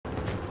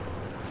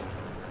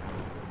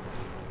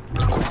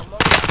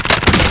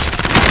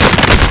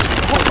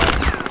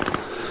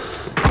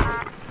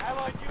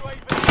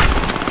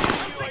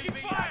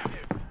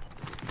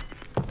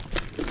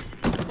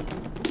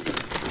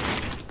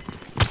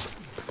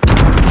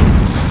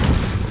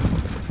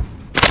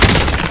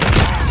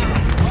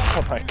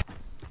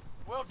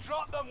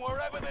them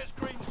wherever there's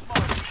green smoke.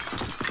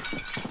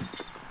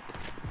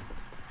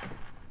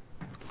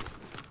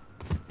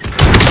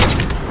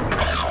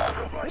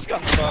 This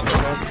gun's fun.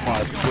 My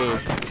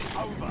dick.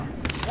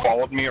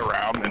 Followed me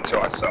around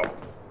until I saw.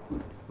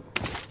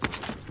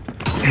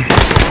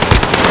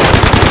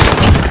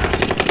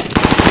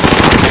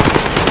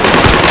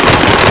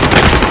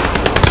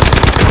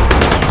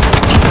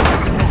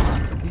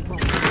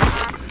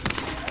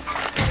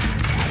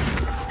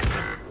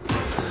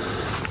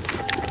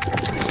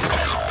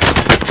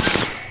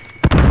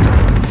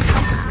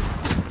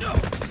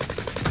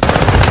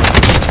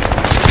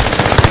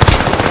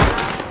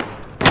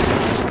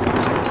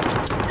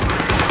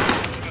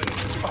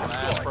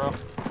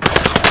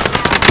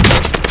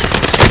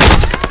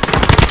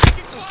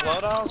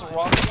 Loadouts,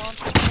 rocket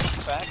launcher,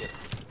 faggot.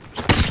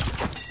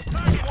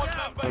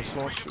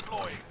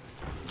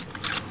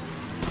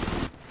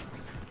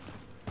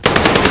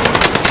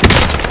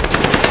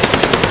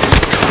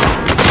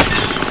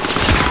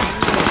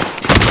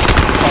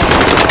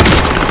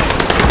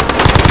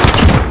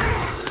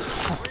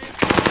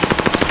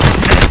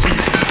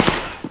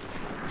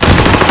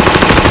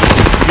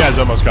 You guys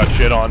almost got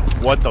shit on.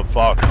 What the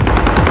fuck?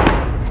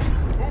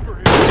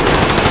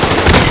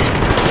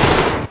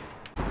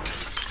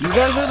 You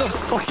guys are the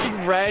fucking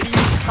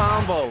rattiest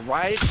combo.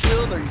 Riot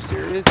shield? Are you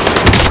serious?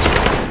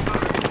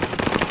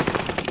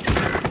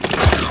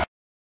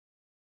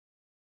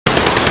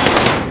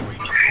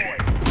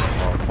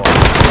 Oh fuck.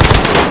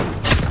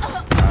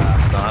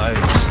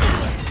 Nice.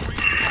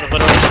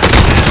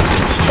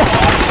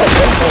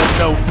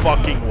 No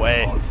fucking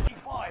way.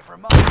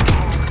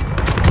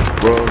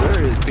 Bro,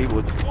 there is people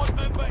with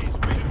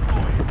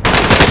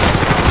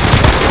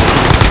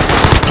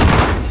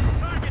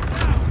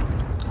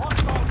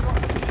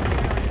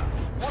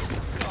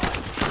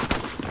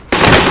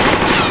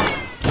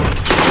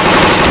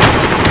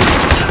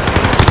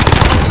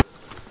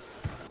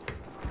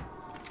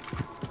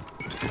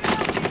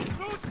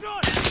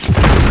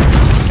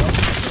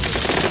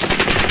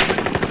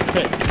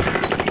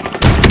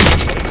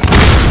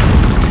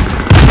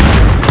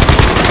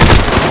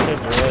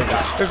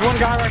There's one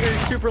guy right here,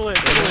 he's super lit.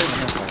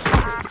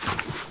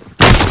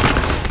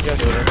 Yeah,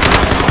 dude.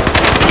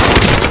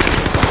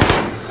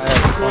 I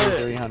have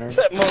 2300. What's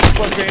that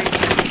motherfucker?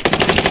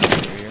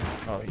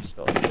 Oh, he's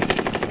still.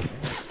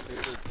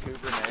 Two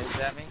grenades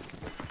at me.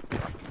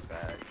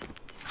 Bad.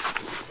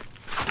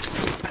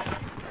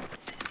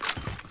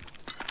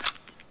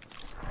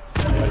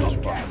 I just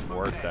fucking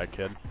worked that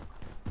kid.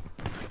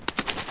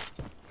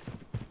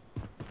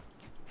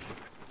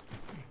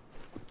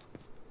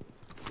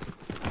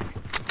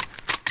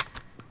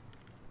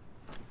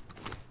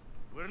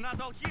 We're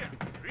not all here.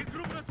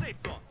 Regroup in a safe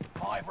zone.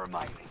 5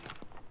 remaining.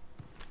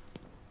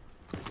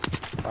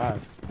 5.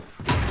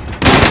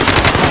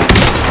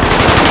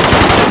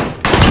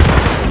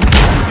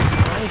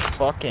 Nice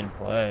fucking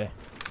play.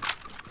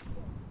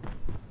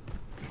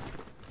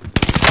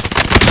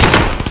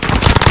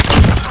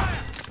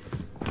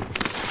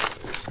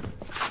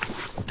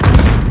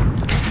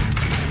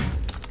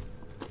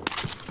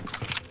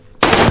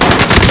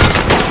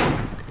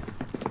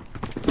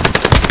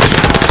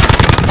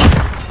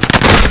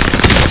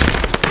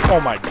 Oh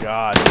my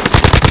god.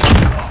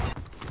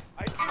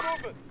 I see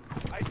movement.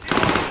 I see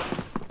movement.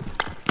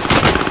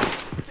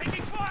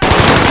 Taking fire.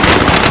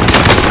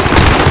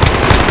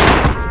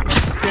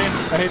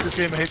 I hate this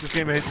game, I hate this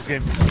game, I hate this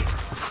game.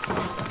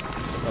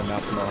 I'm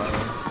not from Ohio.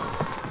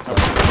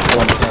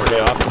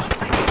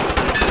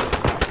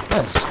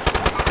 Nice.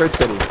 Third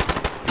city.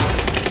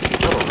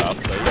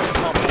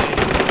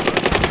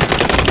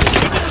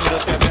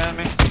 This guy behind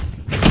me.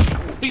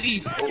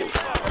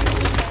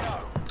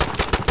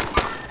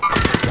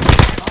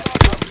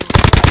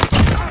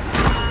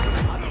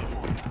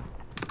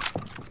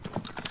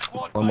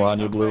 One more on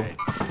you, Blue.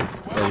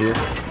 Right here.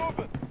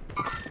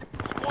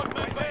 Squad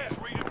members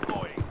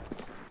redeploying.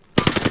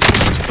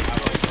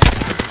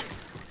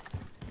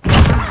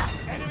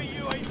 Enemy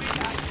UAV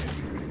active.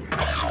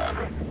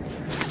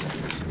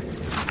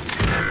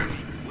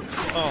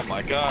 Oh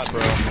my god,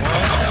 bro.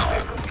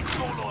 What?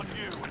 Call on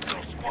you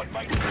until squad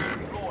mates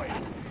redeploy.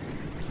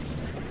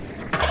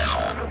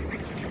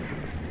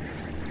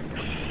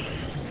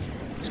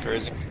 It's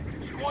crazy.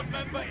 Squad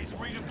member is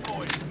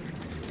redeployed.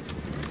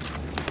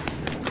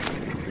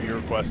 Are you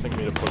requesting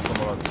me to put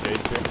someone on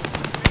stage here?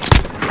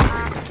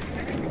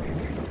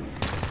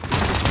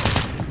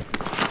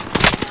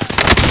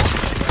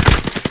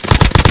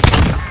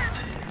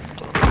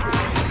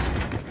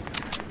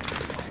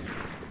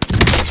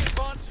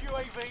 Advanced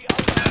UAV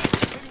over.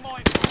 Be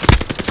mindful.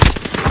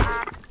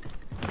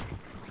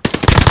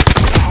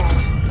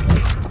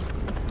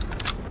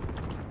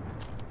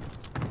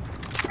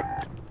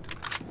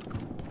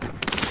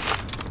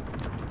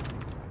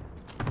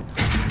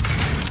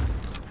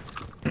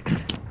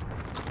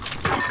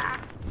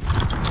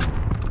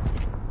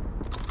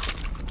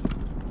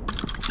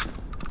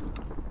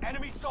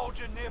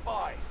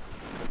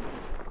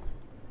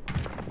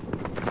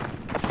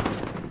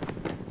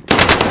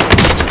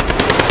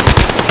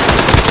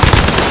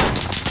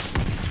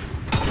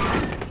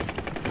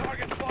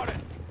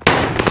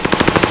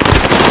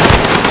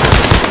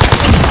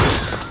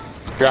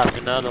 Dropped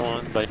another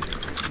one, but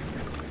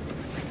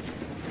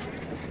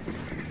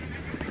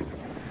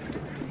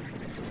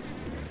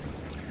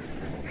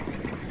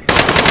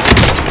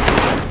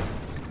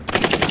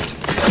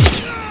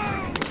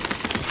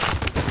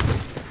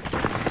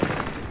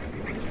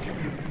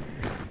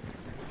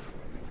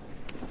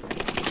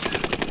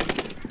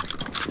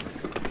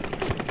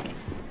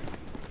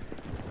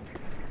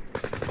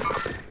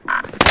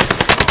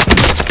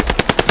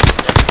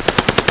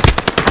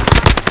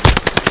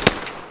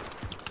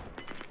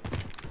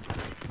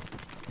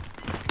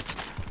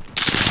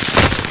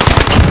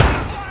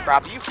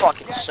Rob, you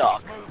fucking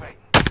suck.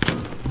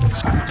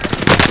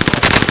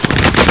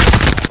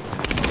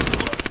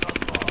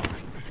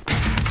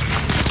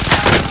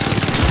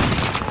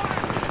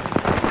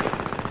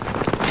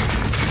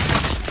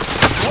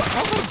 What?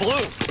 How's it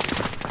blue?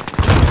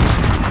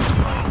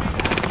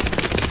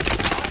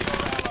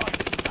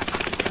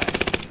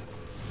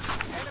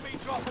 Enemy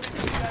dropping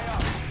into the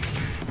AR.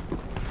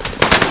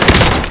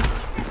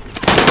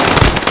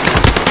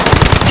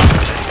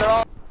 They're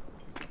all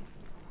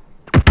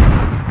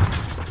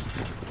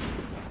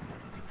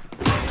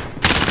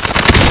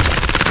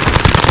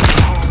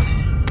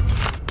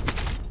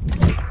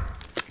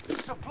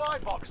Supply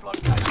box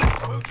located.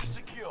 Booty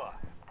secure.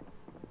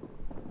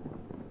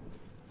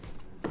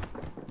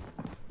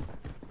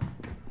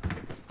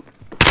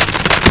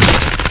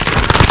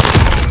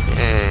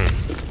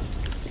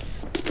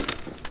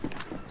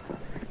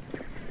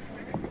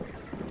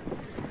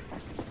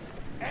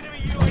 Enemy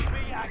UAV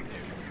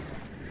active.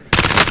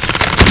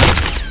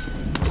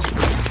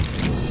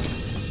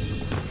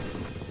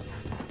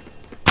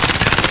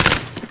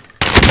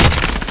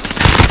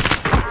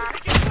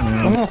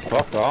 Oh,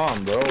 fuck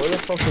on, bro. Where the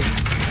fuck is...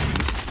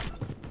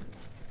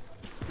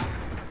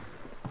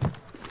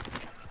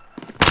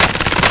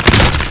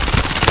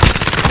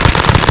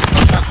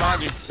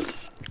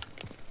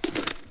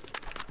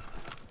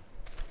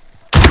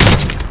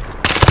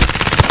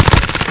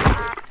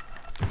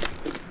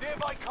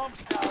 Nearby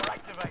comms tower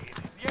activated.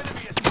 The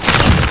enemy is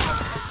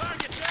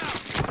target down.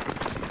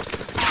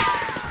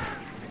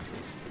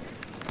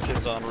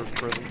 Kids on roof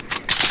prison.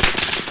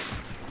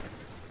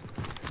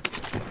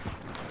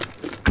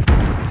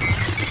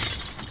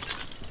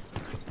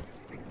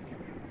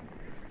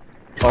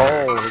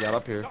 Oh, we got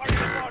up here. Target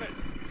spotted.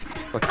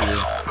 Fuck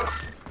you.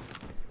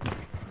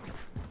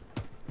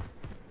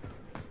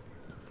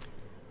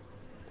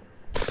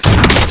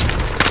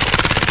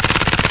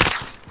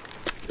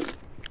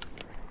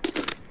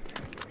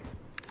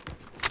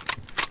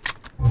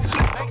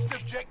 Next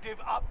objective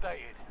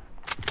updated.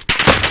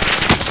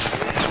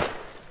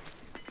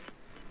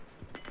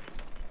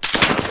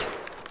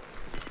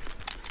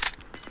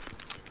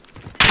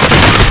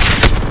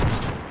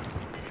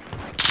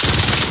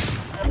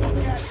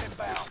 Gas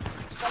inbound.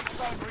 Safe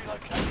zone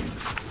relocated.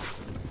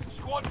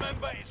 Squad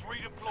member is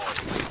redeployed.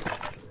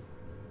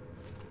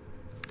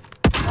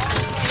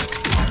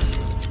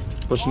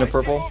 Pushing the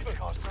purple.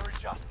 Costs are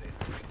adjusted.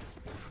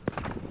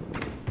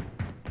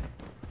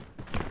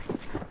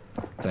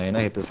 Dang,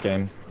 I hate this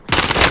game.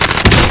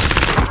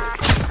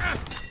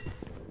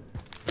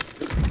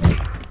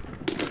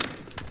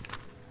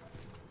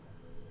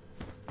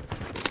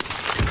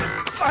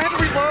 I had to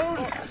reload!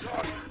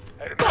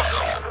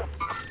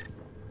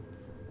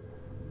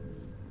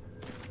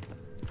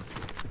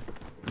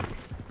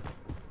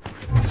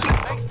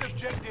 Next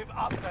objective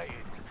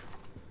updated.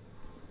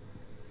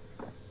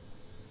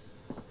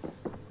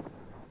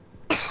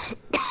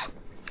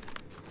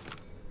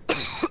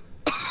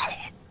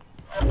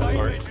 Stay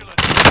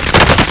vigilant.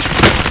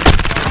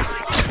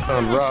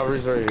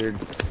 Robert's right here.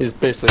 He's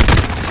basically...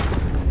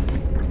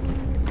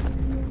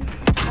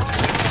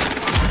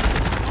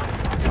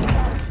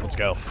 Let's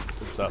go.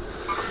 Good stuff.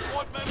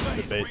 Squad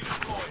member is bait.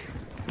 redeployed.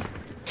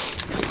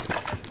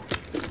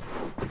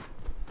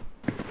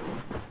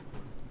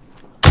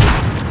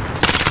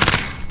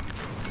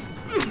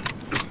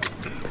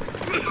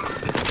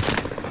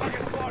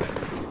 Target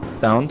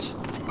spotted. Downed.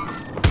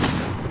 Moving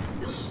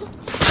in.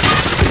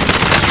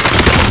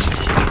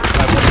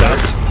 How'd I miss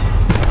that?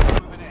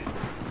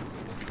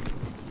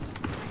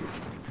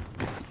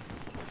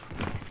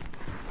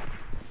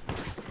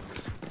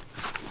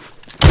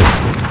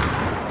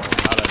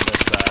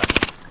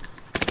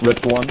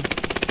 Ripped one.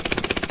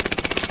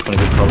 Trying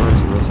to get cover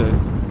as you rotate.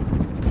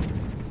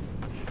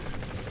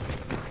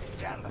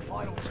 Down to the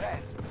final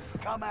 10.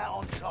 Come out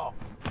on top.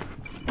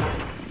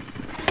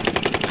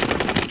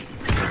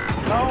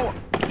 No!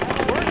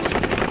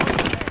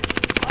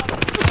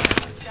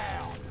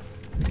 Down.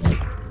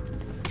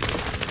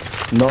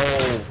 No!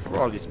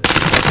 Where are these?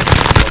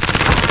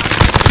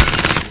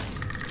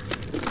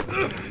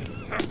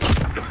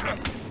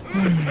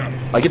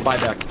 I get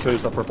buybacks too,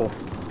 so purple.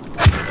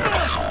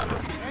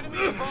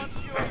 Enemy advanced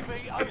UAV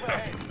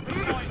overhead.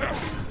 Reminder.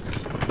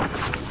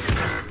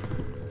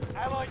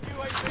 Allied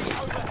UAV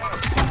overhead.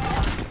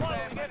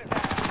 Them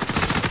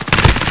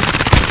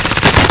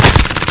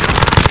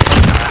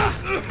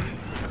down.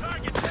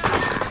 Target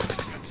down.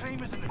 Your team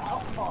is in the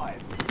top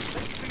 5.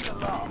 Let's be the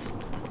last.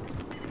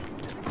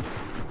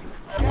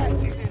 Gas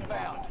is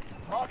inbound.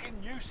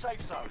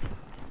 safe zone.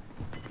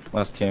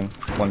 Last team.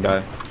 One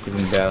guy.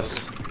 He's in gas.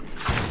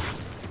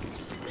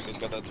 He's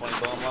got that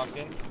 20 bomb locked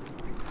in.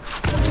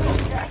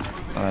 Gas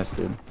moving. Nice,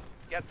 dude.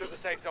 Get through the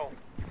safe zone.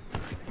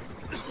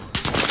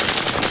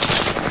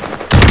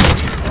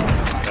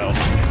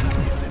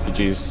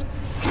 GG's.